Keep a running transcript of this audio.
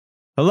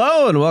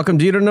Hello and welcome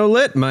to You Don't Know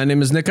Lit. My name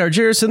is Nick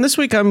Argyris, and this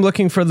week I'm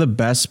looking for the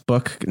best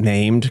book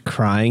named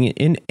Crying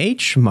in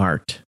H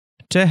Mart.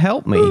 To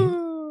help me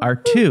are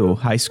two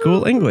high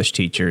school English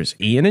teachers,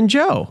 Ian and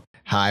Joe.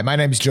 Hi, my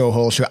name is Joe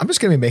Holscher. I'm just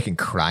going to be making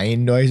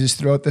crying noises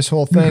throughout this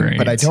whole thing, Great.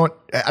 But I don't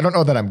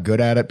know that I'm good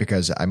at it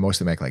because I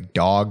mostly make like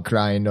dog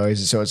crying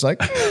noises. So it's like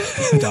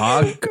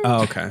dog.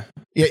 Oh, okay.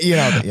 Yeah, you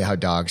know how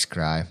dogs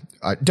cry.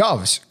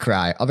 Doves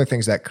cry. Other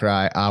things that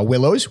cry.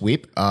 Willows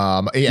weep.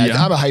 I'm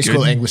a high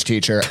school English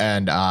teacher,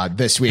 and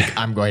this week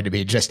I'm going to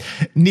be just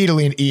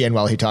needling Ian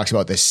while he talks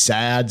about this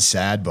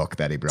sad book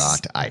that he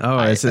brought.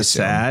 Is it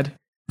sad?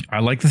 I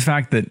like the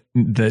fact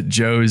that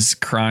Joe's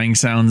crying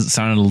sounds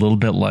sounded a little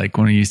bit like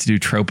when he used to do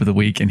Trope of the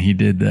Week and he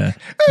did the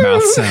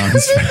mouth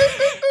sounds.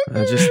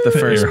 Just the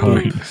first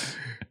boot.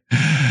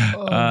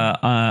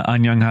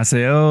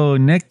 Annyeonghaseyo,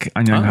 Nick.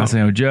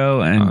 Annyeonghaseyo,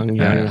 Joe. And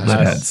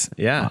Litheads.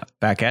 Yeah,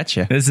 back at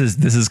you. This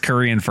is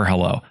Korean for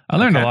hello. I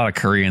learned a lot of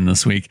Korean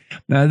this week.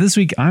 This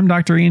week, I'm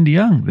Dr. Ian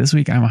DeYoung. This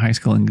week, I'm a high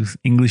school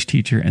English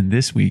teacher. And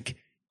this week,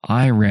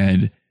 I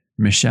read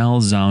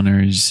Michelle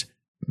Zauner's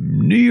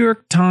New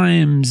York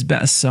Times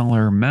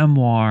bestseller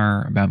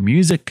memoir about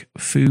music,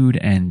 food,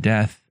 and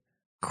death,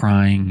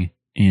 Crying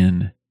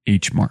in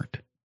H Mart.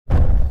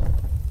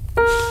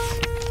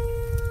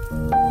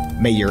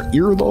 May your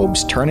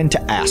earlobes turn into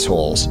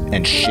assholes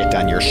and shit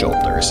on your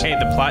shoulders. Hey,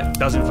 the plot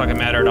doesn't fucking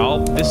matter at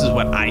all. This is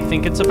what I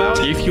think it's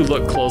about. If you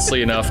look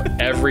closely enough,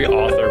 every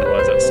author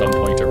was at some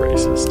point a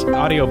racist.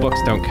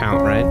 Audiobooks don't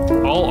count, right?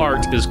 All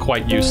art is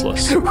quite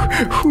useless. Who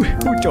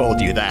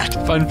told you that?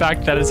 Fun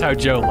fact, that is how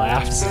Joe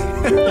laughs.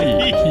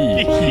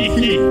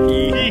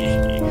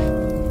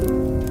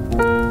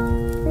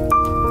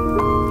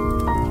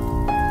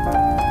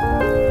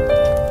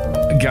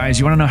 Guys,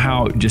 you want to know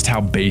how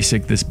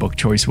basic this book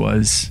choice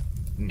was?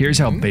 Here's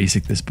how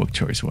basic this book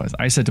choice was.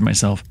 I said to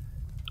myself,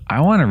 I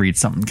want to read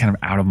something kind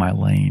of outside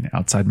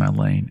my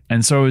lane.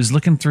 And so I was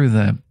looking through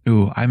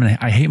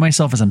I hate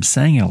myself as I'm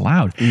saying it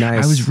aloud.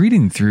 Nice. I was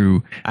reading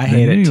through the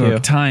New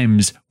York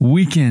Times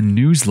weekend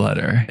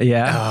newsletter.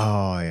 Yeah.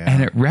 Oh, yeah.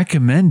 And it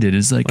recommended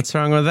what's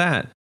wrong with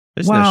that?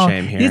 There's no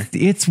shame here.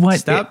 It's what.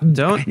 Stop!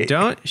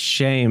 Don't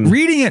shame.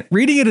 Reading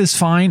it is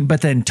fine,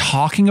 but then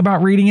talking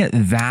about reading it,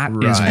 that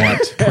is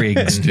what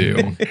prigs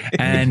do.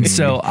 And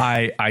so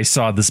I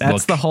saw this book.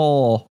 That's the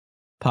whole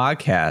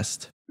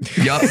podcast.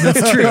 Yeah,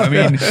 that's true. I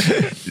mean,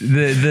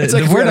 it's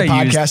like the word a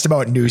I used podcast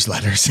about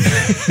newsletters.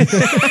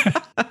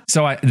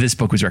 So this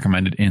book was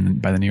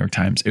recommended by the New York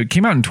Times. It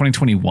came out in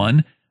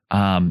 2021.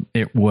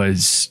 It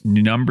was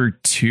number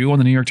 2 on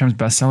the New York Times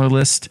bestseller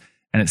list.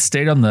 And it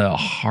stayed on the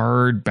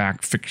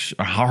hardback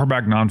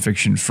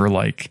nonfiction for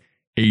like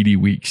 80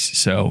 weeks.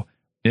 So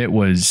it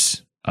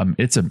was,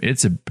 it's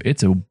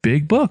a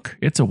big book.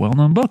 It's a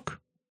well-known book.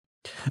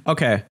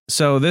 Okay.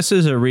 So this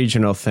is a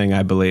regional thing,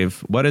 I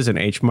believe. What is an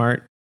H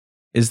Mart?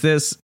 Is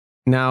this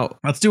now?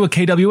 Let's do a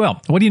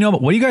KWL. What do you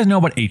guys know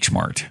about H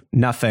Mart?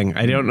 Nothing.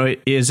 I don't know.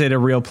 Is it a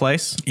real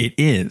place? It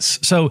is.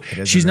 So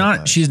it's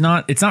not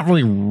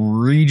really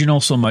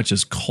regional so much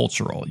as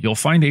cultural. You'll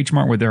find H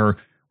Mart where there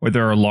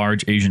are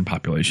large Asian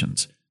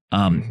populations.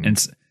 And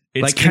it's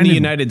like in the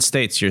United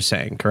States, you're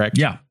saying, correct?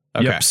 Yeah.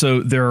 Okay. Yep.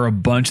 So there are a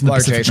bunch in the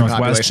large Pacific Asian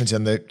Northwest. populations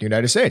in the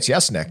United States.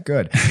 Yes, Nick.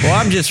 Good. Well,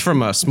 I'm just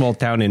from a small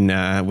town in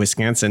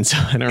Wisconsin, so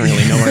I don't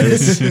really know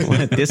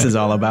what this is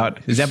all about.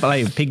 Is that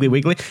like Piggly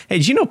Wiggly? Hey,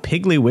 did you know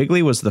Piggly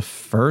Wiggly was the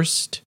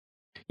first?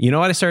 You know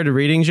what I started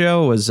reading,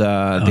 Joe, was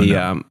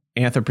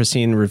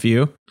Anthropocene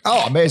Review.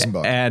 Oh, amazing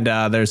book. And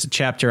there's a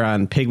chapter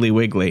on Piggly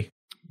Wiggly.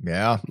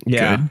 Yeah.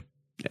 Good.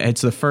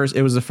 It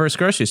was the first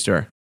grocery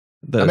store.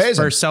 The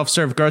first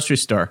self-serve grocery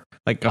store,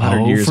 like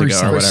 100 years ago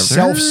or whatever.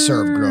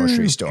 Self-serve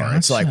grocery store. Gotcha.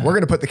 It's like, we're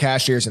going to put the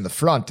cashiers in the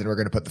front and we're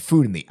going to put the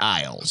food in the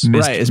aisles.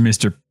 Right. It's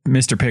Mr.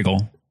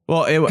 Piggle.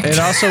 Well, it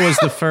also was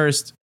the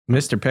first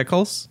Mr.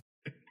 Pickles.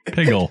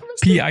 Piggle.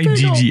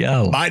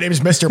 Piggl. My name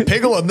is Mr.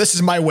 Piggle and this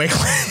is my Wiggly.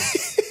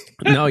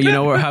 No, you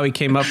know how he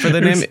came up for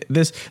the name?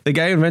 The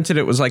guy who invented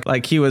it was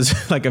like he was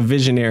like a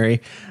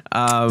visionary.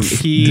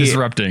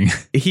 Disrupting.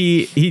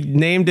 He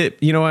named it,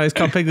 you know why it's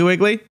called Piggly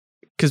Wiggly?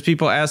 Because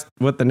people asked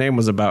what the name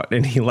was about,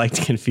 and he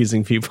liked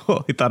confusing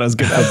people. He thought it was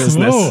good for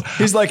business. Whoa.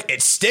 He's like,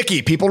 it's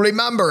sticky. People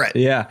remember it.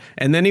 Yeah.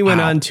 And then he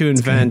went on to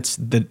invent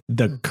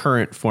the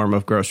current form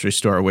of grocery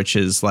store, which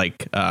is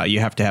like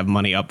you have to have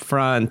money up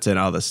front and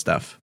all this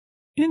stuff.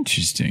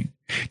 Interesting.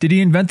 Did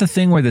he invent the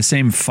thing where the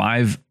same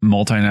 5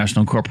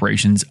 multinational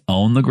corporations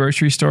own the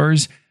grocery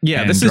stores?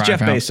 Yeah, this is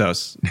Jeff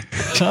Bezos.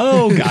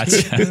 Oh,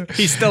 gotcha.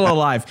 He's still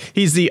alive.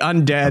 He's the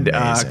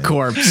undead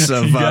corpse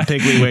of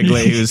Piggly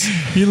Wiggly.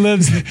 He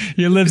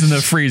lives in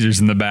the freezers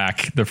in the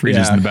back. The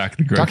freezers in the back of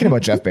the grocery. Talking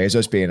about Jeff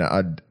Bezos being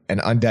an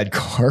undead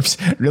corpse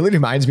really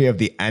reminds me of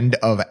the end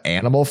of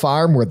Animal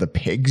Farm where the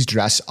pigs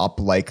dress up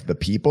like the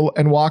people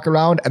and walk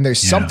around. And there's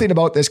something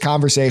about this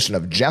conversation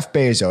of Jeff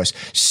Bezos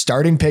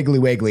starting Piggly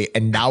Wiggly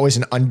and now is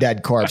an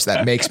undead corpse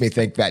that makes me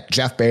think that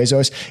Jeff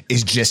Bezos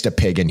is just a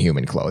pig in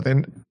human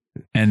clothing.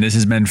 And this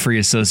has been Free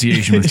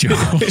Association with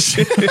Josh.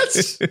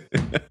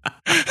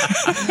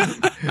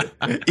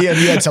 Ian,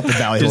 you had something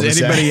valuable Does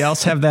to anybody say.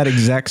 else have that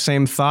exact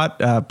same thought?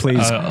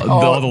 Please.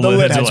 All the the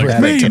litheads litheads are were like,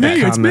 quick to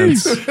me, it's me.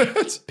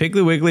 comments.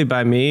 Piggly Wiggly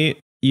by me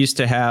used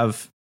to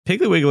have.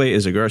 Piggly Wiggly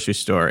is a grocery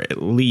store,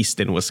 at least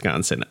in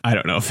Wisconsin. I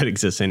don't know if it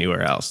exists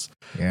anywhere else.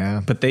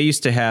 Yeah. But they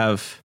used to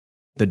have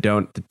the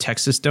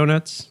Texas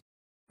donuts.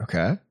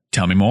 Okay.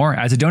 Tell me more.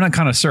 As a donut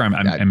connoisseur,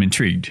 I'm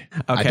intrigued.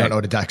 Okay. I don't know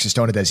what a Texas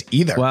donut is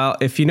either. Well,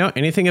 if you know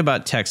anything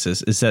about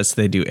Texas, is that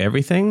they do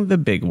everything the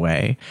big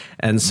way.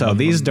 And so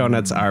these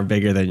donuts are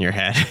bigger than your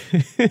head.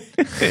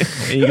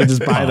 And you can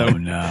just buy them. Oh,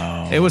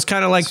 no. It was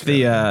kind of like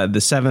the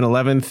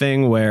 7-Eleven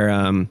thing where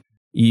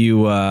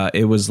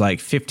it was like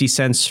 50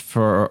 cents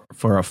for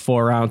a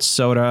 4-ounce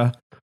soda,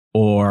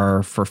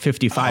 or for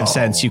 55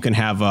 cents you can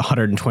have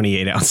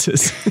 128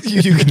 ounces.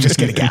 you can just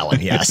get a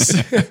gallon,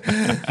 yes.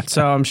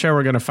 So I'm sure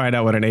we're going to find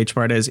out what an H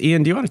Mart is.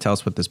 Ian, do you want to tell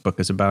us what this book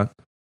is about?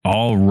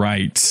 All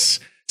right.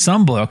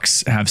 Some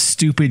books have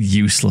stupid,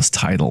 useless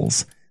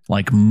titles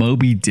like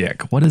Moby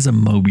Dick. What is a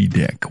Moby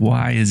Dick?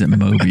 Why is it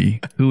Moby?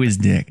 Who is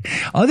Dick?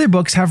 Other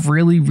books have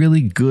really,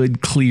 really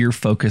good, clear,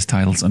 focused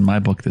titles, and my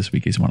book this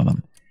week is one of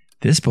them.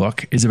 This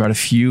book is about a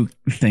few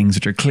things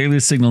which are clearly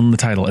signaled in the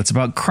title. It's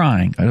about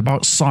crying,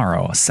 about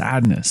sorrow,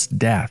 sadness,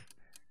 death.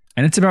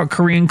 And it's about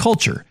Korean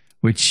culture,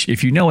 which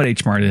if you know what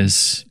H Mart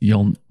is,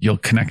 you'll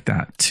connect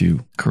that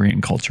to Korean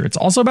culture. It's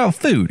also about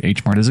food.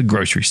 H Mart is a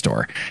grocery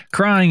store.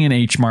 Crying in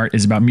H Mart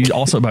is about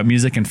also about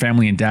music and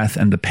family and death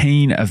and the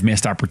pain of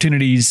missed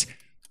opportunities.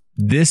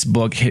 This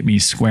book hit me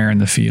square in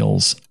the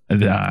feels.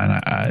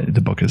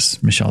 The book is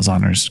Michelle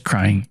Zauner's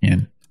Crying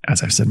in,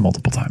 as I've said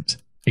multiple times,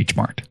 H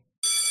Mart.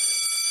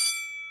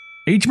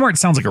 H Mart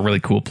sounds like a really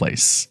cool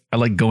place. I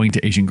like going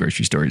to Asian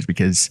grocery stores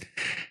because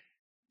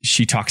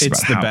she talks about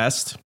how... It's the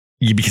best.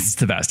 Yeah, because it's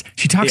the best.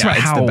 She talks about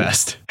it's the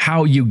best.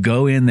 how you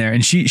go in there,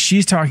 and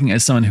she's talking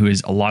as someone who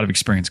has a lot of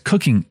experience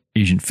cooking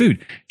Asian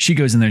food. She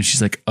goes in there and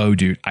she's like, oh,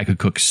 dude, I could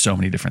cook so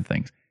many different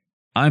things.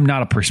 I'm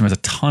not a person who has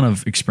a ton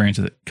of experience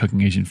with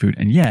cooking Asian food,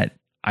 and yet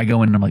I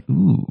go in and I'm like,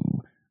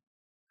 ooh,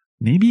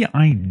 maybe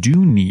I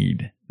do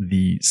need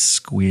the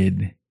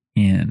squid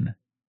in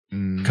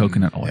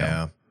coconut oil.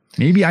 Yeah.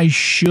 Maybe I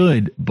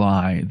should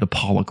buy the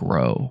pollock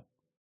roe.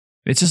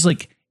 It's just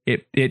like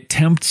it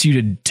tempts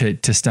you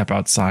to step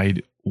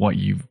outside what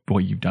you've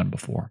done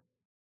before.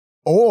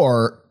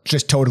 Or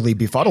just totally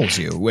befuddles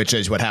you, which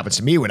is what happens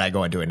to me when I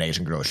go into an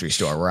Asian grocery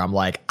store where I'm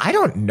like, I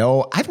don't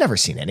know. I've never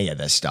seen any of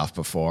this stuff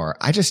before.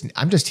 I'm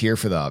just here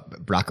for the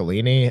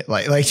broccolini.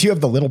 Like you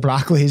have the little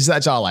broccolis.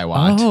 That's all I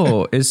want.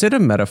 Oh, is it a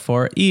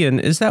metaphor? Ian,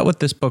 is that what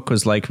this book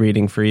was like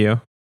reading for you?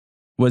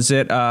 Was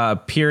it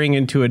peering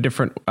into a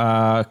different,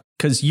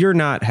 because you're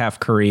not half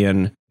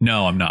Korean.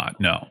 No, I'm not.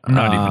 No,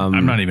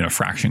 I'm not even a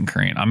fraction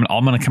Korean. I'm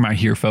going to come out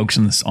here,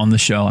 folks, on the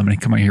show. I'm going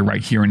to come out here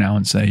right here and now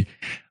and say,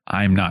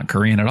 I'm not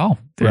Korean at all.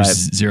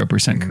 There's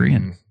 0%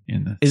 Korean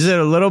in this. Is it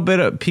a little bit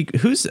of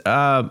who's?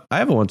 I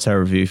have a 1-star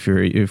review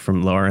for you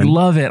from Lauren.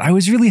 Love it. I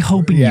was really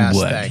hoping Yes,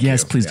 you would. thank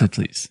Yes, you. please, Yeah.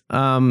 please.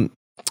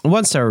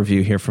 1-star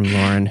review here from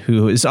Lauren,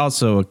 who has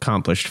also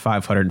accomplished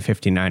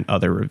 559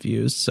 other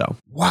reviews. So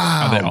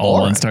Wow. Are they all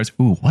Lauren. 1 stars?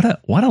 Ooh, what a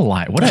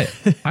lie.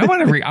 I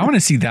want to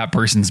see that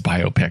person's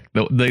biopic.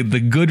 The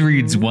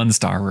Goodreads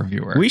 1-star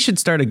reviewer. we should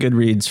start a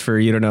Goodreads for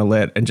You Don't Know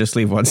Lit and just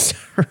leave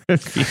 1-star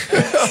review.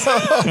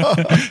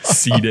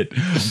 seed it.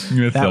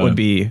 With, That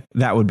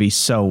would be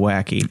so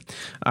wacky.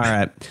 All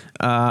right.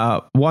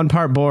 1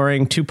 part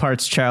boring, 2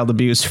 parts child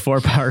abuse, 4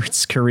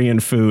 parts Korean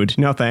food.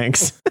 No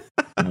thanks.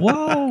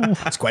 whoa.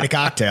 It's quite a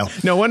cocktail.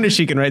 No wonder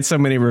she can write so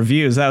many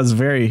reviews. That was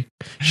very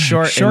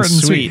short and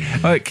sweet.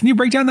 Can you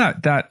break down that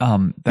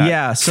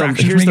Yeah. So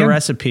fraction here's for me the again?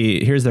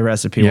 recipe. Here's the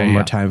recipe Yeah, one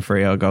more yeah. time for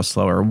you. I'll go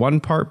slower. 1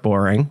 part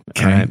boring.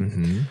 Okay. All right.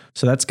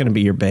 So that's going to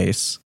be your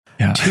base.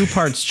 Yeah. 2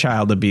 parts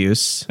child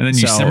abuse. And then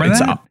you So simmer it's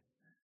that?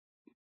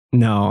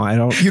 No, I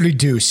don't. You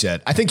reduce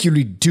it. I think you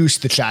reduce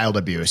the child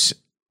abuse.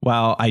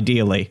 Well,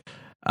 ideally.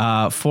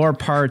 4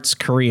 parts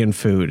Korean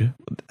food.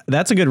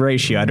 That's a good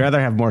ratio. I'd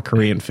rather have more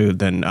Korean food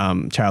than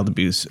child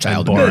abuse.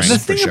 Child and boring. abuse. The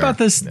For thing sure. about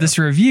this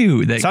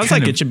review that Sounds kind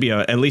like of- it should be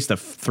at least a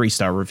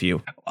 3-star review.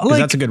 'Cause Like-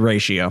 that's a good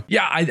ratio.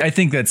 Yeah, I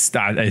think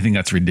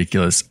that's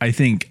ridiculous. I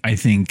think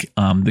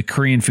the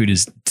Korean food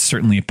is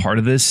certainly a part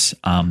of this.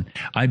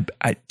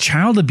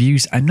 Child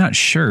abuse, I'm not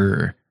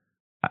sure.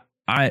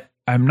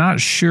 I'm not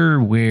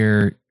sure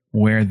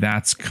where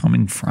that's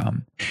coming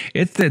from.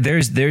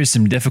 There's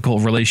some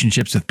difficult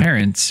relationships with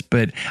parents,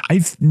 but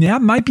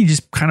that might be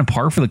just kind of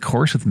par for the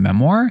course with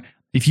memoir.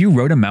 If you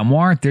wrote a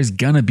memoir, there's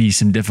gonna be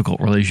some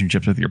difficult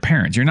relationships with your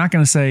parents. You're not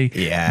gonna say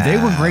they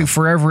were great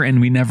forever and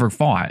we never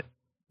fought.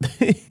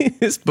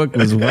 This book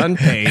was 1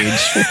 page.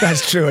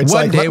 That's true. It's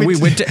One like, day let me we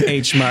went to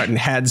H Mart and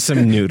had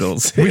some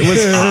noodles. It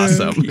was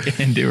awesome.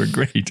 And they were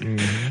great.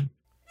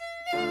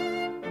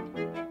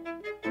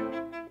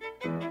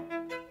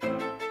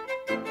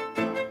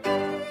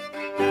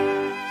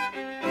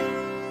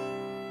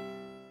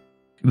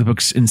 The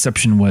book's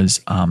inception was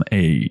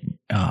a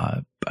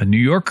New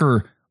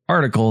Yorker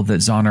article that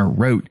Zauner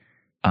wrote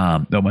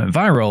that went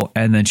viral,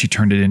 and then she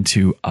turned it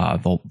into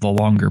the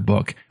longer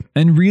book.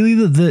 And really,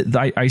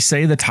 I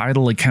say the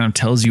title, it kind of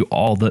tells you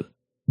all that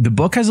the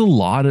book has a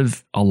lot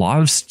of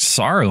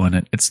sorrow in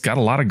it. It's got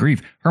a lot of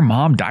grief. Her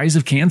mom dies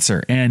of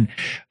cancer, and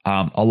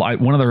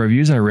one of the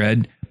reviews I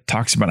read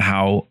talks about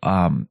how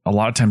a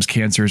lot of times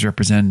cancer is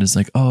represented as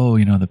like, oh,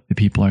 the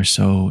people are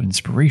so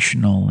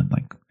inspirational, and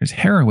like there's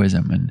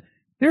heroism, and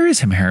there is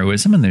some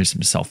heroism, and there's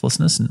some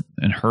selflessness,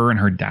 and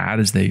her dad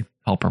as they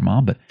help her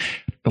mom. But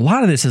a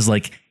lot of this is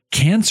like,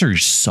 cancer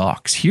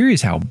sucks. Here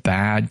is how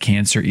bad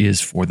cancer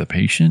is for the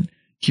patient.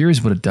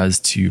 Here's what it does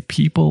to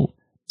people.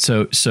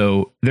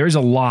 So there's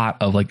a lot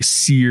of like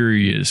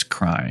serious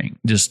crying,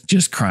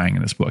 just crying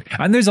in this book.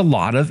 And there's a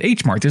lot of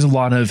H Mart. There's a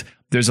lot of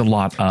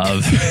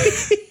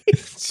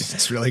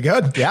It's really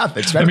good. Yeah,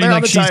 it's right there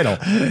on the title.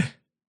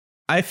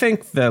 I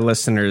think the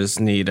listeners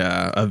need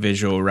a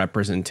visual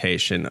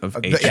representation of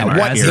H Mart.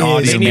 What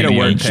is they need a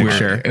word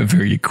picture. We're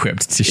very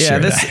equipped to share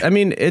that. I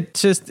mean, it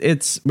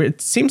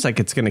seems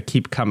like it's going to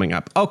keep coming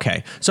up.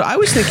 Okay, so I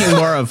was thinking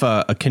more of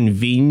a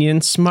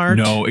convenience mart.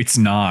 No, it's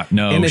not.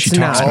 No, and it's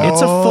not.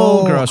 It's a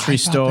full grocery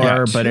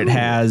store, but it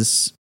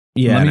has.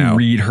 Yeah, let me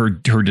read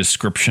her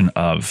description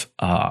of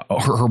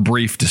her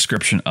brief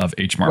description of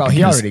H Mart. Well,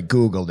 he already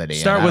Googled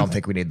it. I don't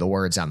think we need the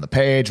words on the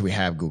page. We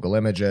have Google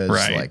Images.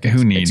 Right? Like,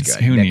 who needs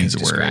words?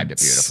 Described it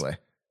beautifully.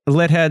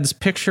 Litheads,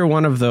 picture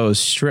one of those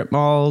strip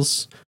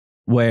malls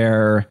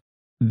where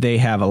they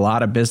have a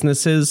lot of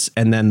businesses,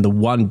 and then the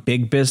one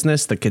big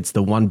business that gets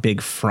the one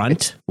big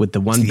front with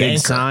the one big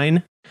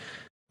sign.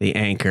 The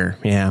anchor.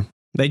 Yeah,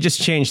 they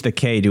just changed the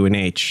K to an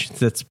H.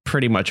 That's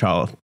pretty much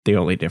the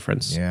only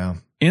difference. Yeah.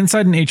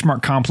 Inside an H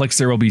Mart complex,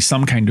 there will be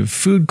some kind of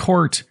food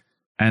court,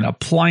 an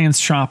appliance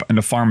shop, and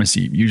a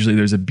pharmacy. Usually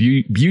there's a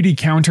beauty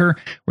counter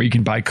where you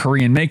can buy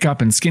Korean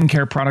makeup and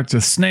skincare products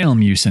with snail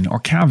mucin or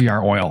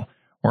caviar oil,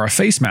 or a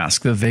face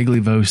mask that vaguely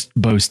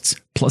boasts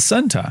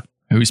placenta.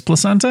 Whose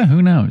placenta?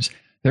 Who knows?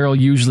 There will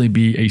usually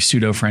be a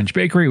pseudo-French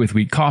bakery with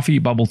weak coffee,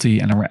 bubble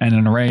tea, and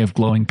an array of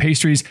glowing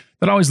pastries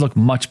that always look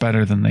much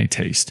better than they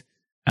taste.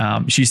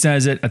 She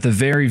says it at the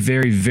very,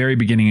 very, very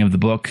beginning of the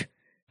book.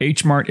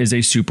 H Mart is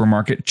a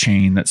supermarket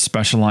chain that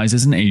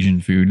specializes in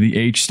Asian food. The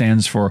H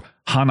stands for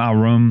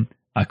Hanarum,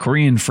 a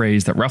Korean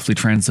phrase that roughly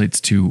translates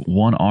to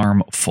one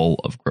arm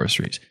full of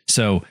groceries.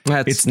 So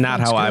it's not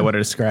how I would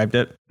have described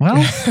it. Well,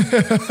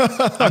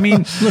 I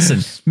mean, listen,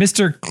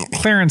 Mr.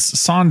 Clarence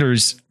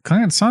Saunders,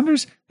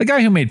 the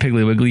guy who made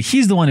Piggly Wiggly,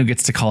 he's the one who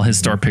gets to call his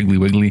store Piggly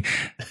Wiggly.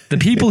 The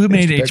people who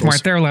made H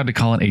Mart, they're allowed to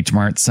call it H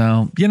Mart.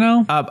 So,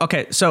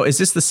 okay, so is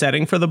this the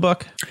setting for the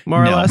book,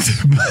 more or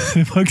less?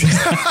 The book is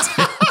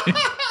not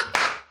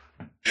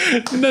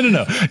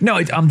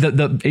No.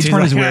 The H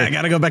Mart is where I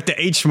gotta go back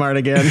to H Mart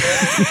again.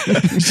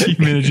 She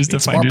manages to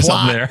find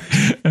herself there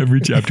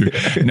every chapter.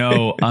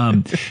 No,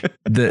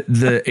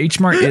 the H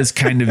Mart is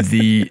kind of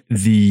the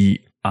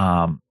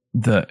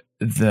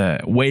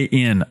way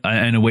in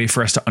and a way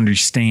for us to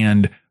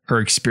understand her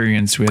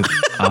experience with.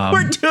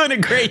 We're doing a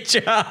great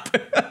job.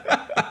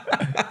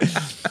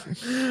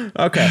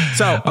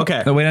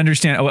 Okay. The way to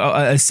understand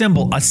a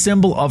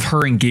symbol of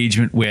her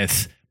engagement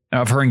with.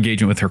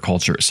 Her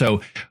culture.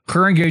 So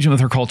her engagement with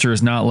her culture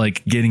is not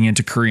like getting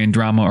into Korean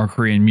drama or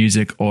Korean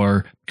music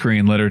or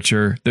Korean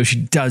literature, though she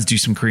does do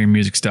some Korean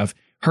music stuff.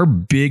 Her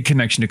big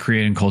connection to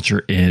Korean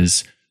culture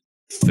is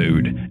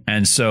food.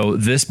 And so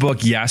this book,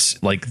 yes,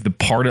 like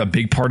a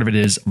big part of it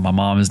is my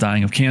mom is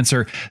dying of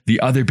cancer. The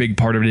other big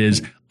part of it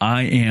is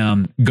I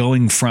am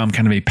going from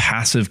kind of a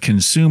passive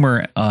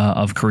consumer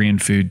of Korean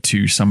food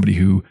to somebody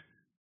who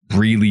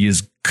really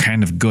is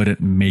kind of good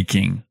at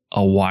making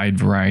a wide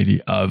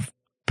variety of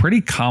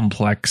pretty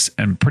complex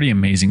and pretty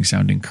amazing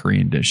sounding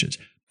Korean dishes.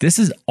 This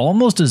is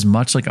almost as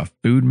much like a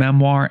food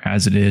memoir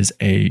as it is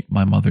a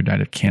my mother died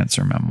of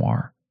cancer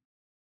memoir.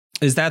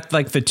 Is that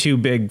like the two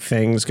big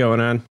things going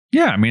on?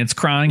 Yeah, I mean, it's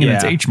crying and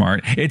it's H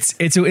Mart. It's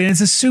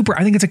a super,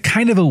 I think it's a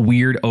kind of a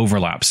weird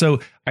overlap. So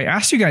I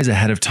asked you guys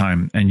ahead of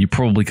time and you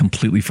probably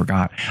completely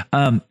forgot.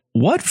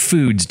 What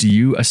foods do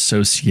you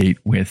associate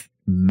with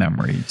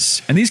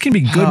memories? And these can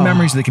be good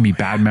memories, they can be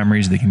bad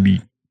memories, they can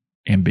be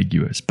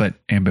ambiguous but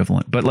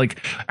ambivalent. But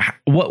like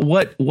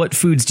what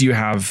foods do you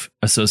have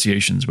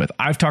associations with?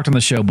 I've talked on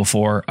the show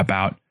before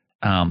about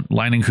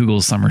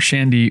Leinenkugel's Summer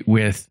Shandy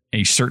with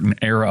a certain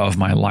era of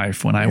my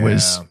life when I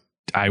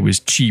was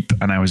cheap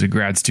and I was a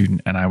grad student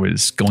and I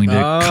was going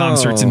to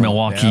concerts in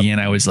Milwaukee and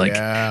I was like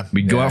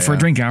we'd go out for a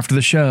drink after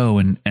the show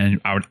and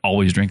I would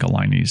always drink a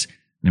Leine's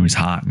and it was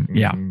hot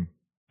and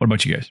What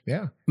about you guys?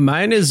 Yeah,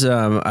 mine is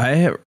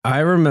I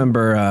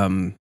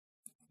remember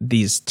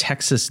these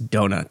Texas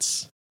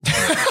donuts.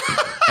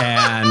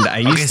 And I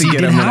used to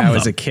get them when I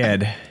was a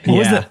kid. What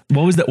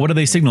was that? What do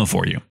they signal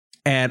for you?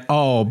 And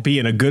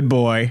being a good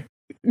boy.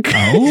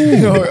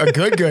 A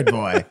good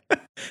boy.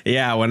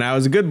 Yeah, when I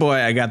was a good boy,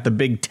 I got the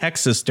big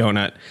Texas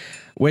donut,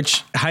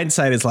 which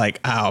hindsight is like,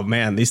 oh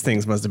man, these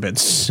things must have been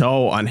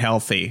so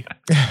unhealthy.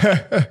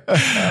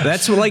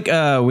 That's like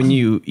when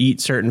you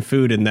eat certain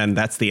food and then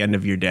that's the end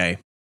of your day.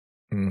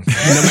 no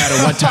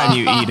matter what time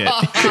you eat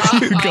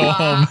it. You go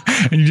home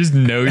and you just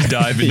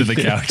nosedive into the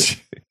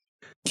couch.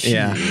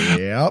 Yeah.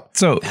 Yep.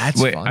 So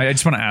That's wait, fun. I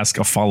just want to ask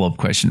a follow-up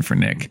question for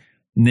Nick.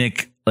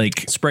 Nick,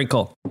 like,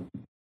 Sprinkle.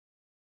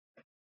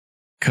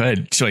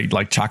 could so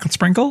like chocolate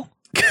sprinkle?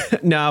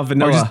 No,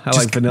 vanilla. I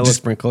like vanilla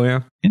sprinkle,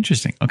 yeah.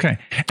 Interesting. Okay.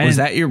 And Was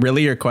that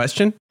really your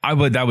question? I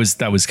would that was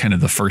kind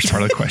of the first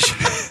part of the question.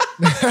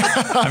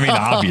 I mean,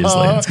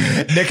 obviously. It's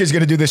gonna- Nick is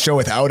going to do this show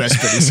without us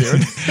pretty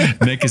soon.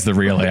 Nick is the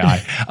real AI.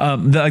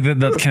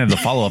 The kind of the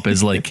follow-up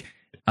is like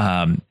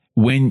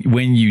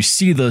when you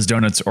see those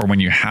donuts or when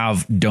you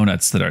have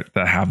donuts that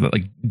have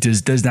like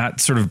does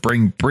that sort of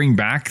bring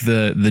back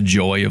the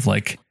joy of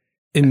like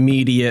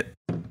Immediate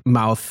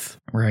mouth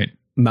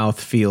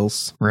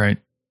feels, right,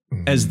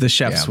 as the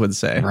chefs would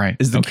say, right,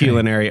 as the okay.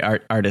 culinary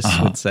artists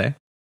would say.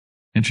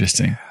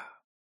 Interesting.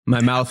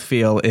 My mouth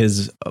feel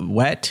is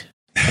wet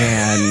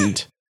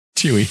and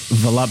Chewy.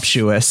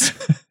 voluptuous.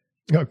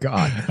 Oh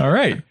God. All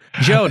right.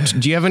 Joe,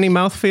 do you have any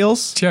mouth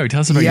feels? Joe, tell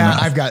us about your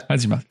Yeah, mouth.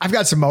 How's your mouth? I've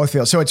got some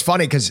mouthfeel. So it's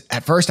funny because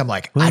at first I'm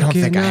like, I don't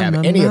think I have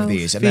any of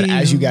these. And then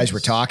as you guys were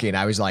talking,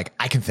 I was like,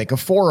 I can think of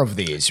 4 of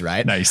these,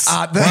 right? Nice.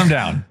 Calm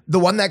down. The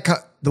one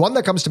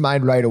that comes to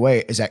mind right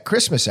away is at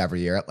Christmas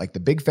every year, at like the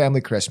big family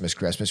Christmas,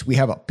 we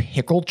have a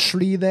pickle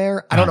tree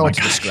there. I don't know what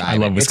to describe. I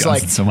love it.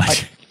 Wisconsin so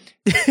much.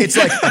 It's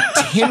like a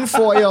tin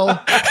foil.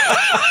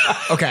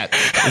 Okay.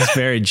 It's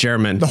very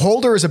German. The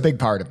holder is a big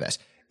part of this.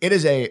 It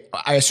is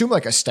I assume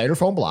like a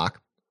styrofoam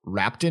block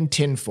wrapped in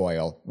tin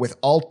foil with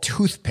all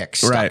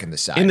toothpicks stuck in the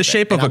side. In the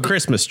shape of a Christmas.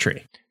 Christmas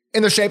tree.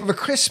 In the shape of a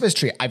Christmas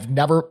tree.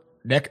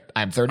 Nick,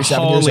 I'm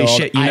 37 years Holy old.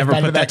 shit, you I've never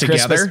been put to that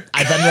Christmas- together?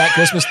 I've been to that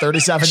Christmas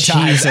 37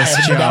 times. I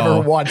have Joe.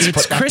 never once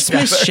It's put that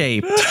Christmas together.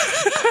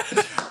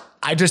 shaped.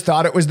 I just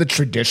thought it was the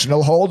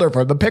traditional holder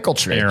for the pickle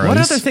tree. Arrows. What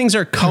other things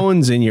are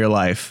cones in your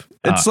life?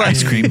 It's like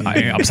ice cream,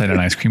 upside down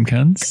ice cream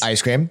cones.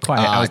 Ice cream.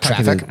 Quiet. I was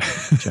talking traffic.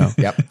 to Joe.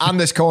 Yep. On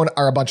this cone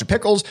are a bunch of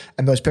pickles,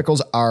 and those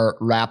pickles are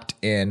wrapped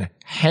in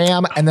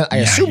ham, and then I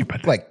assume you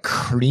better. like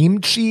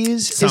cream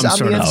cheese Some is on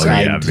sort the of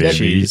inside. cream Yeah,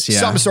 cheese, yeah.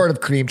 Some sort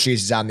of cream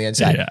cheese is on the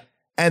inside. Yeah.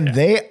 And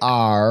they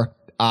are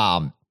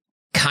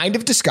kind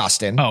of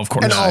disgusting. Oh, of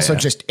course. And Yeah, also yeah.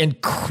 just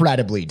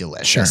incredibly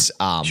delicious.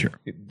 Sure.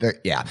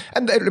 Yeah.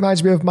 And it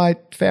reminds me of my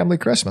family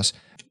Christmas.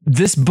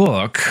 This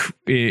book,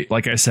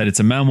 like I said, it's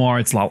a memoir.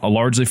 It's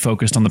largely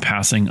focused on the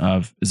passing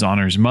of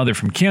Zauner's mother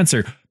from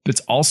cancer, but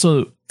it's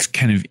also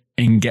kind of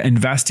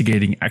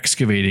investigating,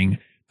 excavating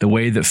the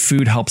way that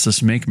food helps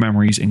us make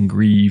memories and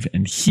grieve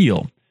and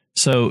heal.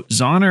 So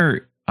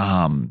Zauner's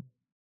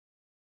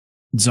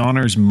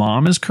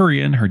mom is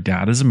Korean. Her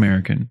dad is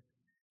American.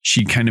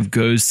 She kind of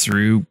goes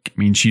through,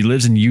 she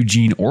lives in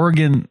Eugene,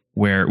 Oregon,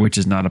 which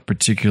is not a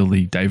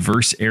particularly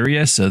diverse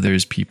area. So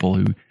there's people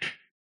who,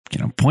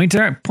 point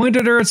at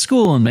her at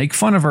school and make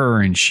fun of her.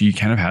 And she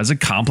kind of has a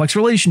complex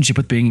relationship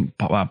with being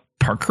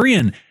part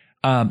Korean.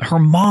 Her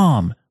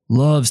mom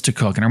loves to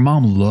cook and her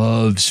mom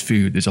loves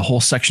food. There's a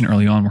whole section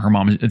early on where her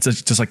mom, it's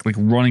just like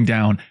running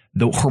down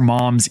her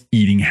mom's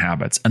eating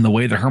habits and the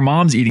way that her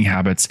mom's eating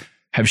habits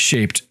have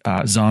shaped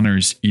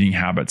Zauner's eating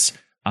habits.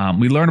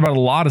 We learn about a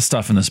lot of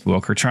stuff in this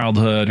book: her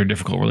childhood, her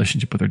difficult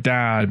relationship with her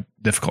dad,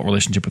 difficult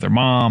relationship with her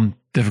mom,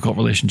 difficult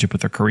relationship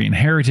with her Korean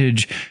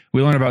heritage.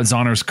 We learn about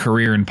Zauner's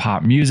career in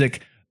pop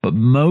music, but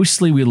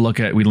mostly we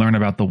learn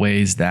about the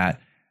ways that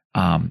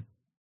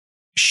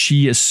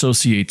she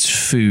associates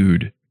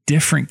food,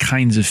 different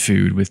kinds of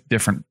food, with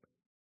different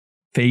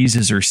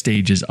phases or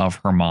stages of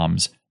her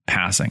mom's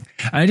passing.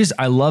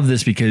 I love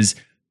this because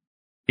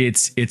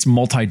it's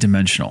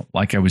multidimensional.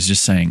 Like I was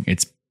just saying,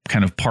 it's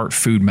kind of part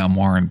food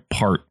memoir and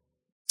part,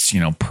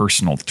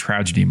 personal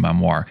tragedy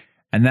memoir.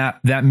 And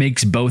that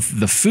makes both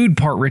the food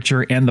part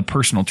richer and the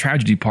personal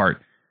tragedy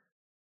part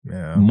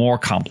more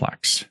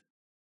complex.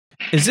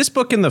 Is this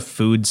book in the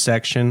food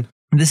section?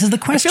 This is the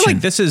question. I feel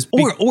like this is,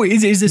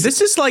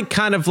 this is like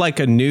kind of like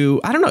a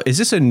new, I don't know, is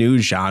this a new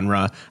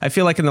genre? I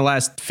feel like in the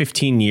last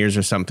 15 years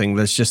or something,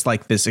 there's just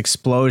like this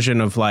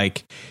explosion of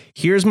like,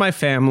 here's my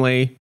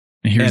family.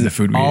 And here's the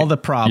food we all ate. the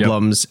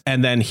problems,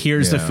 and then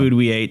here's the food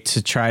we ate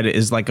to try to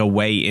is like a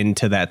way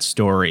into that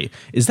story.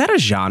 Is that a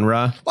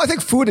genre? Well, I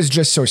think food is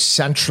just so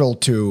central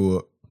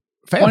to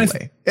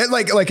family.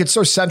 It's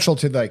so central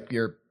to like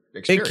your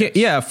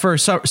experience. For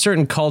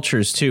certain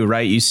cultures too,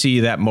 right? You see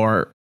that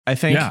more. I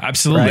think. Yeah,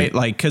 absolutely. Right?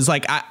 Like, because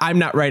like I'm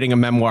not writing a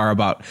memoir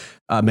about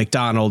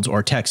McDonald's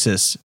or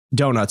Texas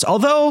donuts,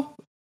 although.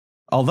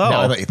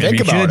 Now that you think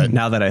about it.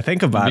 Now that I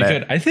think about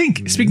it. I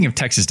think, speaking of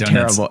Texas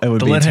donuts, terrible. It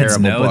would the be a Leadheads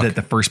terrible know book. that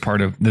the first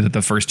part of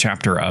the first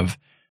chapter of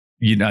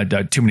Too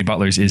Many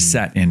Butlers is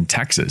set in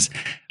Texas.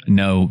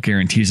 No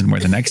guarantees on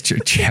where the next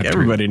chapter.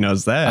 Everybody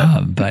knows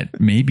that.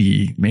 But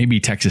maybe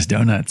Texas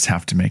donuts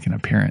have to make an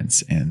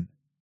appearance in.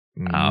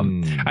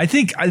 I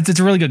think it's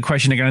a really good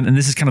question again, and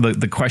this is kind of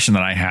the question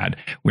that I had.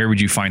 Where would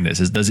you find this?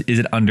 Is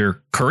it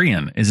under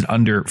Korean? Is it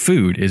under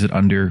food? Is it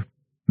under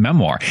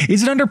memoir.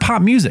 Is it under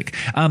pop music?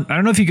 I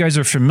don't know if you guys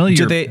are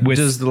familiar with.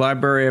 Does the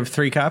library have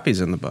 3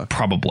 copies in the book?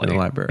 Probably. In the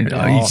library. Each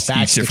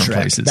That's the different trick.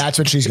 places. That's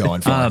what she's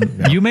going for.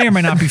 You may or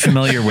may not be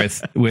familiar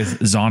with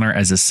Zauner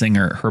as a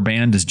singer. Her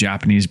band is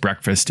Japanese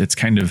Breakfast. It's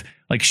kind of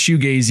like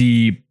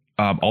shoegazy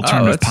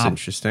alternative that's pop.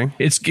 Interesting.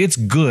 It's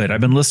good.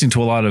 I've been listening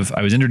to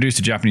I was introduced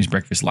to Japanese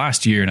Breakfast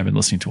last year, and I've been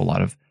listening to a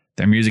lot of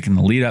their music in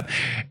the lead up.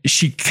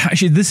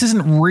 This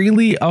isn't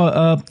really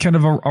a kind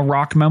of a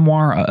rock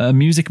memoir, a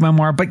music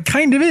memoir, but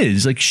kind of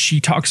is. Like,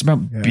 she talks about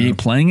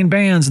playing in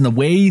bands and the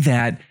way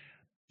that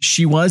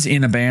she was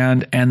in a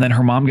band, and then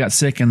her mom got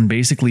sick, and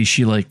basically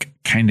she like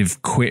kind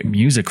of quit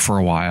music for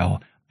a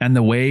while. And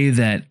the way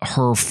that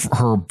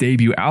her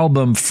debut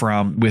album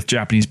with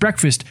Japanese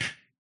Breakfast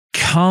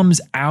comes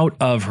out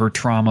of her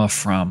trauma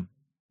from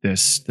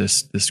this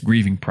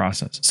grieving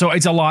process. So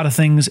it's a lot of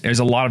things. There's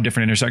a lot of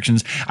different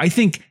intersections. I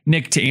think,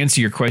 Nick, to answer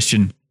your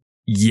question,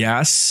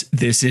 yes,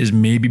 this is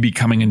maybe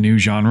becoming a new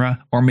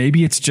genre, or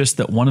maybe it's just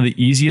that one of the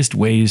easiest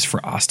ways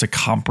for us to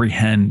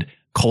comprehend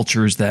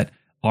cultures that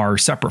are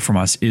separate from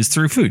us is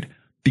through food.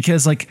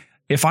 Because like,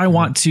 if I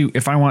want to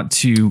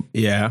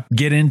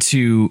get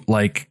into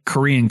like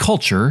Korean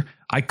culture,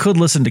 I could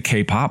listen to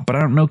K-pop, but I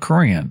don't know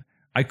Korean.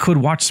 I could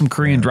watch some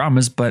Korean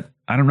dramas, but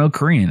I don't know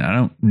Korean. I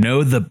don't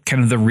know the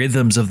kind of the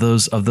rhythms of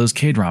those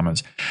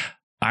K-dramas.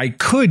 I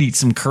could eat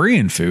some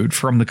Korean food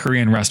from the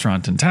Korean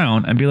restaurant in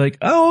town and be like,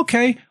 oh,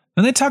 okay.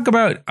 When they talk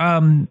about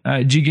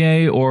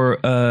jjigae or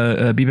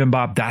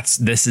bibimbap,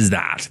 this is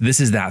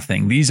that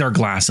thing. These are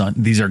glass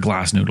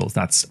noodles.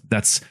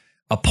 That's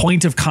a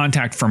point of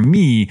contact for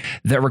me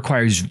that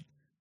requires.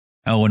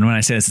 Oh, and when I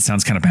say this, it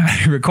sounds kind of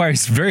bad. It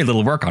requires very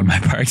little work on my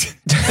part.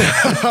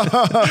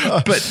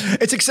 But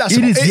it's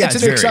accessible.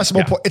 It's an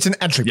accessible point. It's an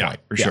entry point.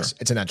 For sure. Yes,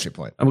 it's an entry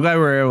point. I'm glad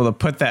we were able to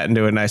put that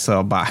into a nice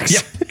little box.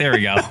 Yep. There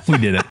we go. We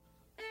did it.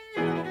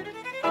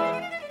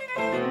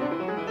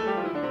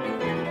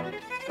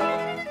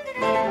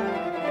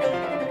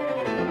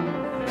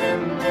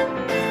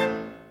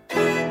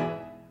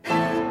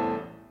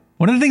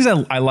 One of the things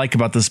I like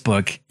about this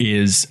book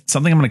is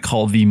something I'm going to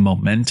call the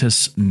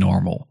momentous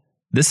normal.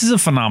 This is a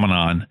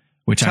phenomenon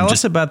which Tell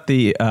us about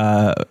the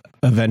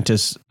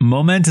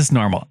momentous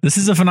normal. This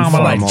is a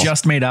phenomenon I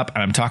just made up,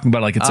 and I'm talking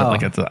about like it's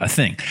a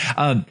thing.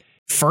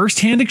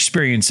 Firsthand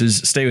experiences.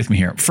 Stay with me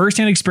here.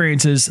 Firsthand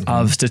experiences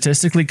of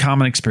statistically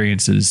common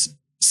experiences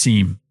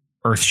seem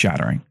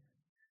earth-shattering.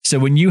 So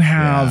when you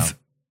have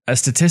a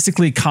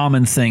statistically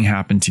common thing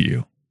happen to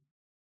you,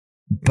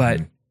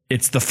 but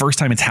it's the first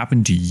time it's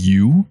happened to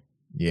you,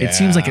 it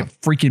seems like it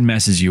freaking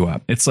messes you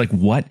up. It's like,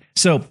 what?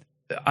 So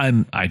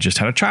I just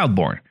had a child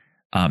born.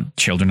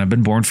 Children have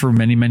been born for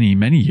many, many,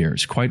 many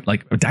years, quite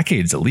like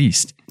decades at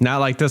least. Not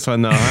like this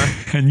one though,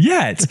 huh? and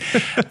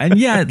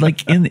yet,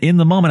 like in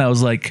the moment, I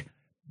was like,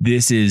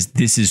 this is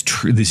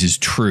true. This is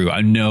true.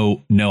 I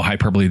know, no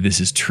hyperbole. This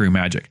is true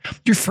magic.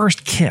 Your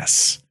first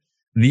kiss,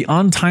 the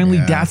untimely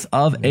death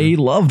of a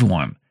loved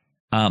one,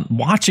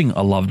 watching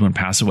a loved one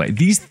pass away.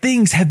 These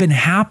things have been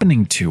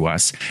happening to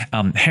us.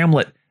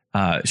 Hamlet,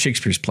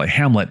 Shakespeare's play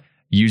Hamlet,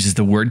 uses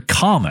the word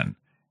common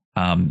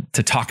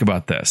to talk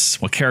about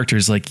this. Well,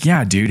 characters like,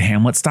 yeah, dude,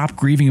 Hamlet, stop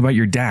grieving about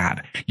your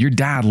dad. Your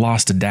dad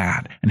lost a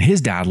dad, and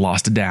his dad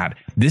lost a dad.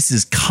 This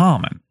is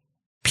common.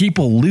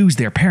 People lose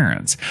their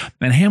parents.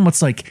 And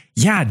Hamlet's like,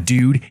 yeah,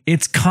 dude,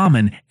 it's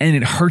common, and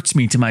it hurts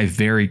me to my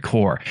very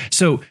core.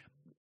 So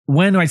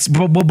when I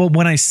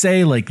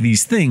say like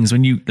these things,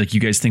 when you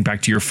guys think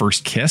back to your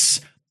first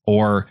kiss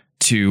or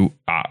to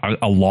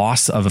a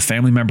loss of a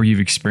family member you've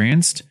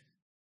experienced,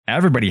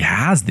 everybody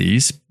has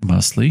these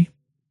mostly.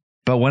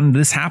 But when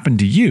this happened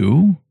to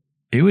you,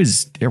 it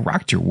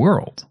rocked your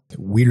world.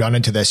 We run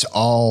into this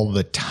all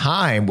the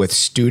time with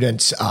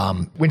students.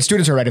 When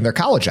students are writing their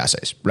college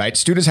essays, right?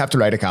 Students have to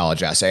write a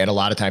college essay, and a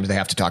lot of times they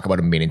have to talk about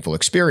a meaningful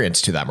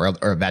experience to them,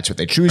 or that's what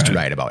they choose to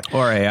write about.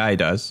 Or AI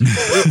does.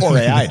 Or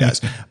AI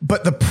does.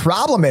 But the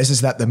problem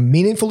is that the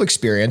meaningful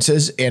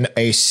experiences in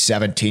a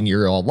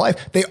 17-year-old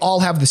life, they all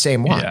have the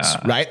same ones,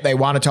 right? They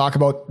want to talk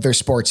about their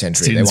sports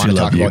injury. Students, they want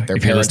to talk about their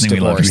parents'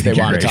 divorce. They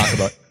want to talk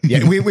about.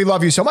 Yeah, we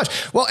love you so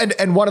much. Well,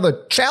 and one of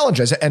the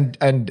challenges,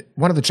 and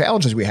one of the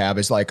challenges we have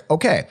is like,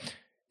 okay,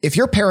 if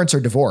your parents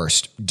are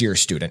divorced, dear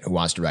student who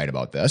wants to write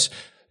about this,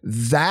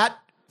 that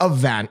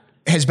event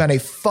has been a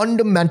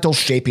fundamental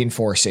shaping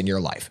force in your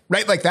life,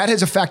 right? Like that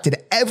has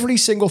affected every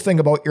single thing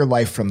about your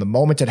life from the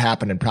moment it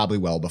happened and probably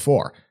well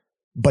before.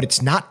 But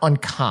it's not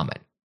uncommon,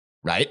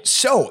 right?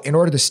 So in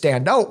order to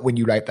stand out when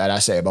you write that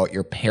essay about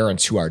your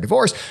parents who are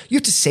divorced, you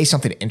have to say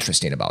something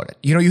interesting about it.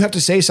 You know, you have to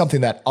say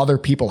something that other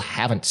people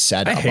haven't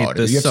said about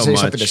it. You have to say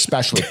something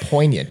especially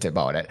poignant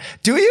about it.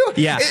 Do you?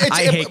 Yeah,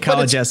 I hate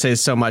college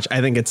essays so much.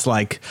 I think it's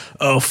like,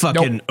 oh,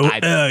 fucking,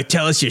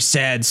 tell us your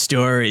sad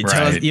story.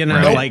 Tell us, you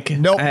know,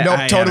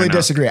 totally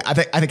disagree. I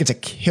think it's a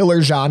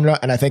killer genre,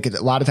 and I think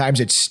a lot of times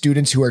it's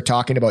students who are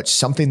talking about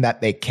something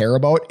that they care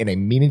about in a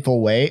meaningful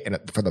way and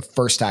for the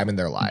first time in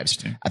their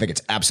lives. I think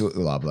it's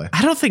absolutely lovely.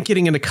 I don't think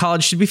getting into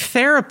college should be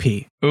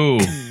therapy. Ooh,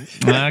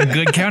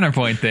 good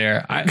counterpoint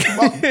there.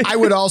 I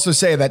would also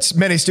say that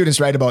many students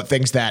write about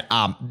things that,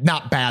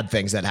 not bad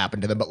things that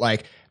happen to them, but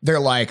like, they're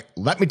like,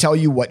 let me tell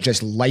you what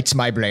just lights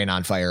my brain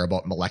on fire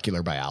about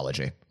molecular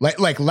biology.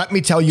 Like let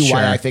me tell you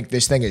why I think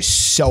this thing is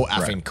so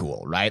effing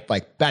cool, right?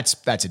 Like that's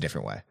a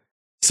different way.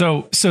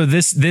 So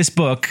this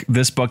book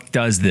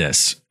does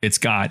this. It's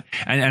got,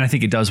 and I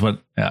think it does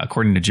what,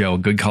 according to Joe, a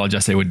good college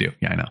essay would do.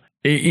 Yeah, I know.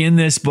 In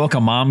this book, a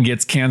mom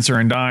gets cancer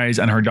and dies,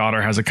 and her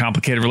daughter has a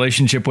complicated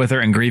relationship with her,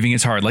 and grieving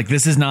is hard. Like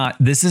this is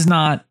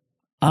not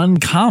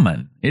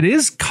uncommon. It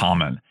is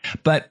common,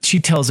 but she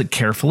tells it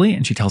carefully,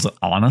 and she tells it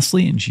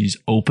honestly, and she's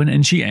open,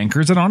 and she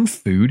anchors it on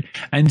food.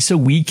 And so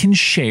we can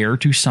share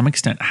to some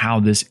extent how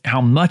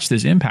much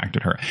this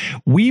impacted her.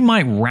 We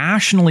might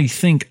rationally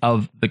think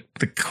of the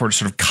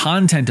sort of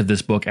content of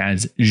this book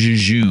as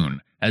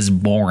jejune, as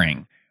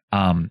boring,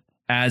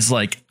 as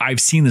like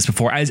I've seen this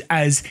before,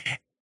 as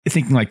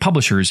thinking like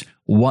publishers,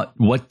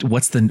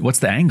 what's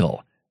the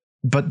angle?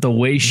 But the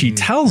way she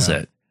tells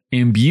it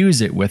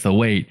imbues it with a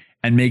weight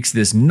and makes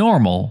this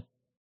normal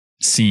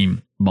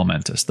seem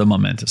momentous, the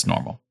momentous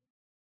normal.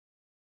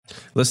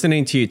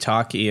 Listening to you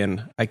talk,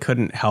 Ian, I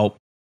couldn't help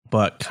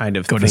but kind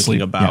of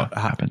thinking about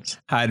how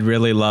I'd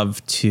really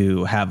love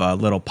to have a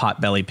little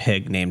potbelly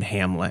pig named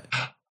Hamlet.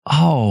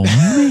 Oh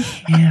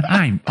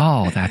man,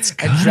 that's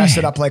good. And dress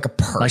it up like a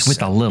person, like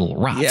with a little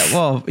ruff. Yeah,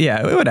 well,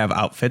 yeah, we would have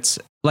outfits.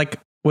 Like,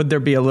 would there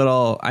be a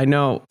little? I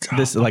know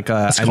this, like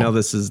I know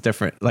this is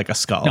different, like a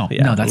skull.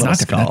 No, that's not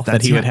skull different.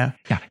 that he would have.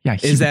 Yeah.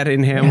 Is that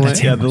in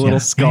Hamlet? Yeah, the little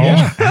skull.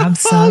 Yeah,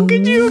 absolutely. Oh,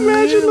 could you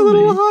imagine the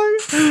little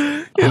heart?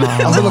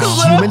 A little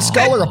human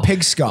skull or a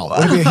pig skull?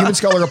 Would it be a human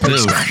skull or a pig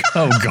skull?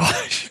 Oh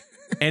gosh,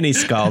 any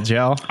skull,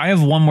 Joe. I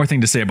have one more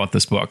thing to say about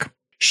this book.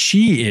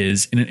 She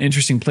is in an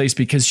interesting place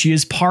because she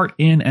is part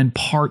in and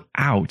part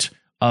out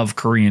of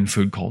Korean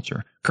food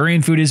culture.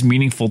 Korean food is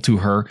meaningful to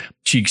her.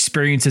 She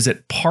experiences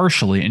it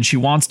partially and she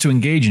wants to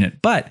engage in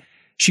it, but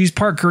she's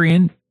part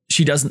Korean.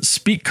 She doesn't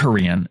speak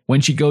Korean.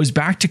 When she goes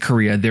back to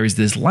Korea, there's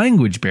this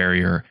language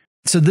barrier.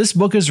 So this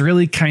book is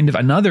really kind of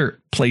another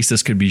place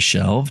this could be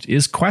shelved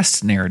is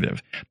Quest's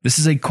narrative. This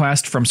is a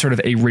Quest from sort of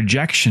a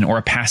rejection or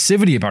a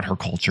passivity about her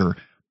culture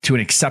to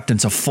an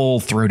acceptance, a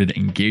full-throated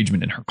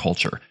engagement in her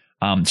culture.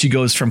 She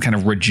goes from kind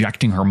of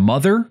rejecting her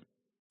mother,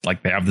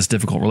 like they have this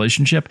difficult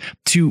relationship,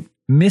 to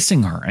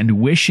missing her and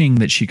wishing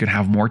that she could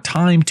have more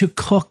time to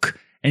cook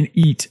and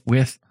eat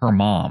with her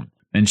mom.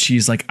 And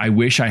she's like, I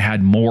wish I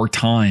had more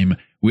time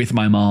with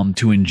my mom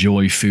to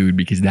enjoy food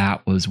because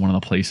that was one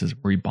of the places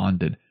where we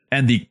bonded.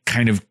 And the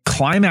kind of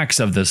climax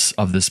of this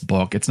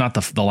book, it's not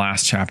the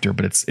last chapter,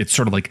 but it's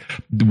sort of like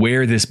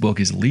where this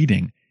book is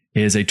leading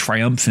is a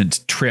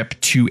triumphant trip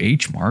to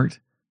H Mart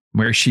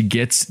where she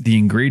gets the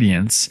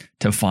ingredients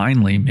to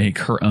finally make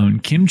her own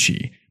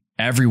kimchi.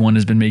 Everyone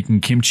has been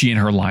making kimchi in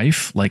her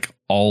life, like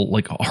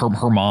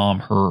her mom,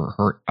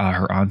 her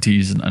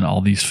aunties, and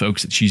all these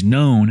folks that she's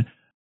known.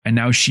 And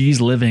now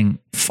she's living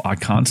a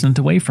continent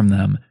away from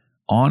them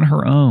on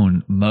her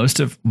own.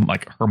 Most of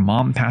like her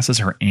mom passes,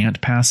 her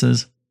aunt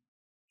passes,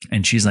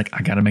 and she's like,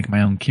 I got to make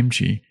my own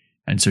kimchi.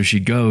 And so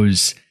she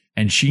goes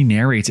and she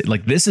narrates it.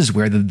 Like this is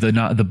where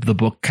the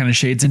book kind of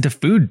shades into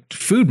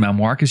food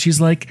memoir, because she's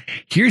like,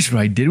 here's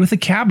what I did with the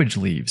cabbage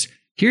leaves.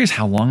 Here's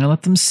how long I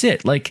let them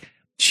sit. Like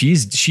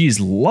she's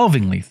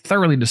lovingly,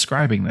 thoroughly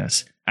describing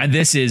this. And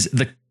this is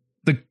the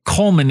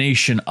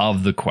culmination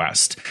of the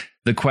quest.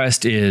 The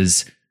quest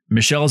is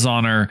Michelle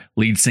Zauner,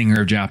 lead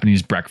singer of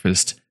Japanese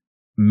Breakfast,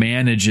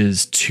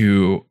 manages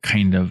to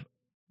kind of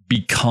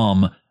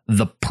become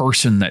the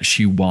person that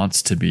she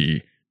wants to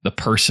be, a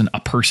person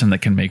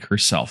that can make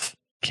herself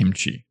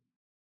kimchi.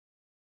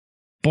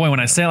 Boy,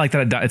 when I say it like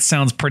that, it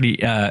sounds pretty.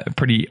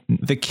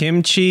 The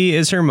kimchi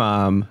is her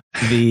mom.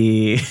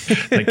 The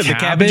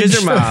cabbage is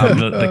her mom.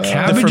 The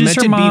cabbage the fermented is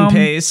her mom. bean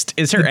paste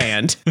is her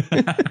aunt.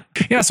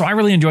 Yeah, so I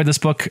really enjoyed this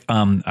book.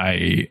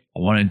 I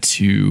wanted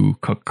to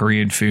cook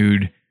Korean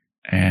food,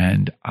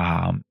 and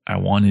I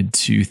wanted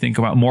to think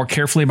about more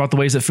carefully about the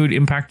ways that food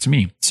impacts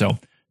me. So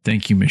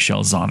thank you,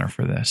 Michelle Zauner,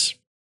 for this.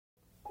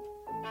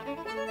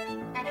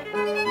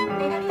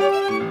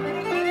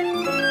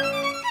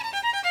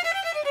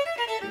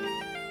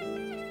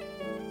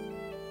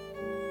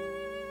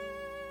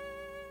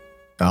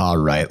 All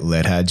right,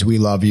 Litheads, we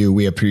love you.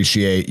 We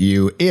appreciate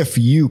you. If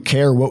you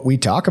care what we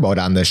talk about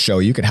on this show,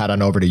 you can head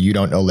on over to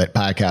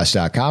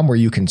youdon'tknowlitpodcast.com where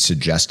you can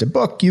suggest a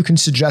book, you can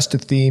suggest a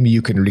theme,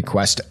 you can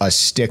request a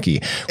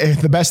sticky.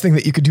 The best thing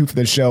that you could do for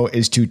the show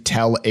is to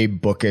tell a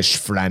bookish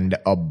friend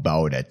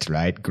about it,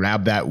 right?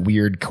 Grab that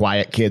weird,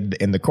 quiet kid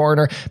in the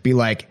corner, be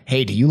like,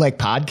 hey, do you like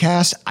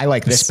podcasts? I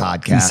like this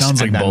podcast. It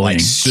sounds like bullying.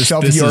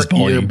 Shove your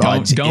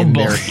earbuds in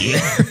their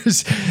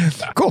ears.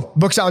 Cool.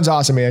 Book sounds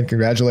awesome, man.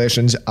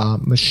 Congratulations,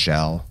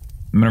 Michelle.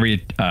 I'm going to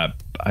read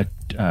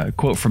a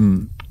quote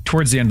from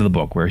towards the end of the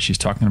book where she's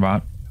talking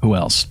about who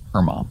else?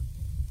 Her mom.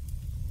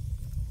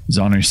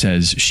 Zauner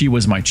says, she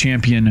was my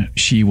champion.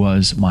 She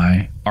was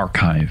my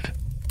archive.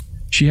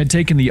 She had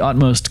taken the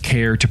utmost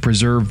care to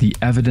preserve the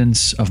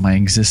evidence of my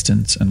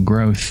existence and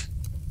growth.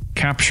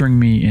 capturing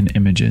me in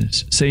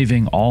images,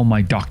 saving all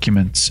my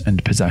documents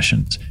and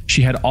possessions.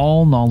 She had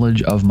all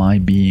knowledge of my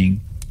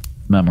being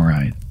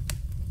memorized.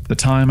 The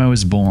time I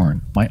was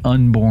born, my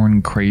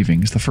unborn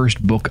cravings, the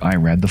first book I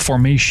read, the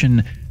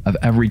formation of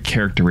every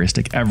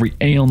characteristic, every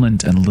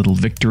ailment and little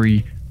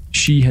victory.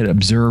 She had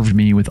observed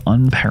me with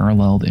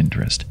unparalleled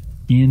interest,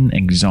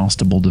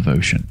 inexhaustible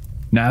devotion.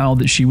 Now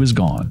that she was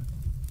gone,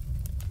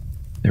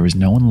 there was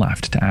no one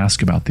left to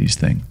ask about these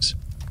things.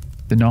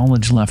 The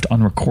knowledge left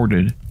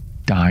unrecorded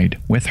died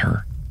with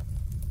her.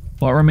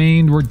 What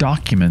remained were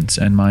documents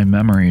and my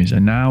memories,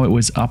 and now it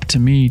was up to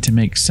me to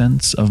make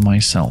sense of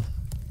myself,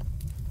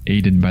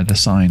 aided by the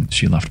signs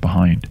she left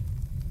behind.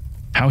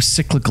 How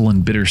cyclical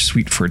and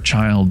bittersweet for a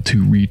child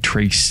to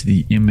retrace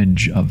the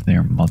image of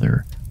their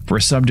mother, for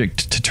a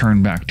subject to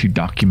turn back to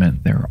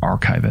document their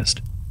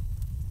archivist.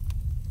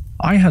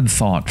 I had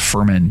thought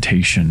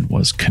fermentation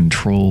was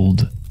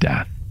controlled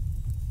death.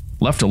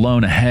 Left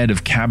alone, a head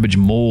of cabbage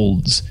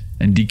molds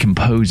and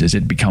decomposes,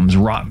 it becomes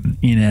rotten,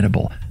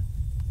 inedible.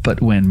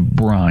 But when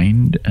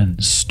brined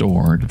and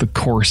stored, the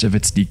course of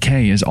its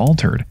decay is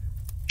altered.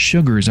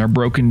 Sugars are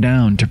broken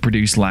down to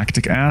produce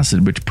lactic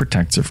acid, which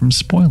protects it from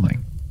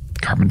spoiling.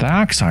 Carbon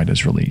dioxide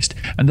is released,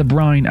 and the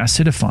brine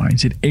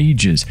acidifies. It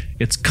ages,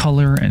 its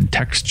color and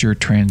texture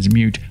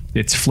transmute,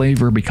 its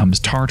flavor becomes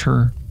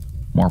tartar,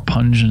 more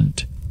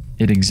pungent.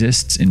 It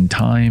exists in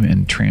time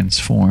and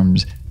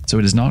transforms, so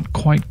it is not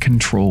quite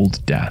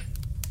controlled death,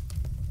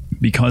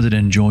 because it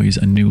enjoys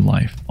a new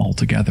life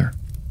altogether.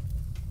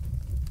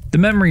 The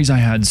memories I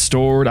had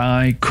stored,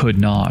 I could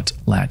not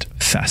let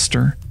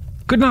fester,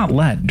 could not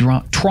let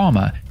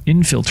trauma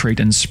infiltrate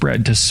and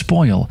spread to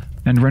spoil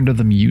and render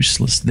them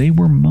useless. They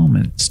were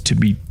moments to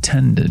be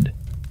tended.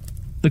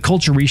 The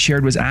culture we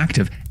shared was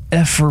active,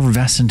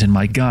 effervescent in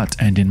my gut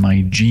and in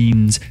my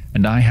genes,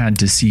 and I had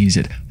to seize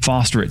it,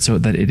 foster it so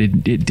that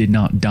it did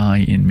not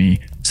die in me,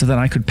 so that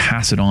I could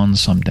pass it on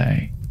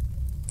someday.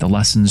 The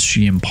lessons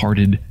she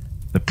imparted,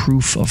 the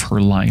proof of her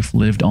life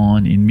lived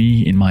on in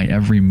me in my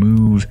every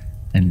move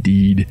and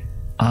deed.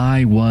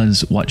 I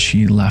was what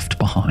she left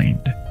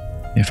behind.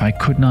 If I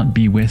could not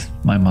be with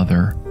my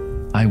mother,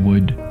 I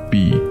would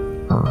be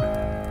her.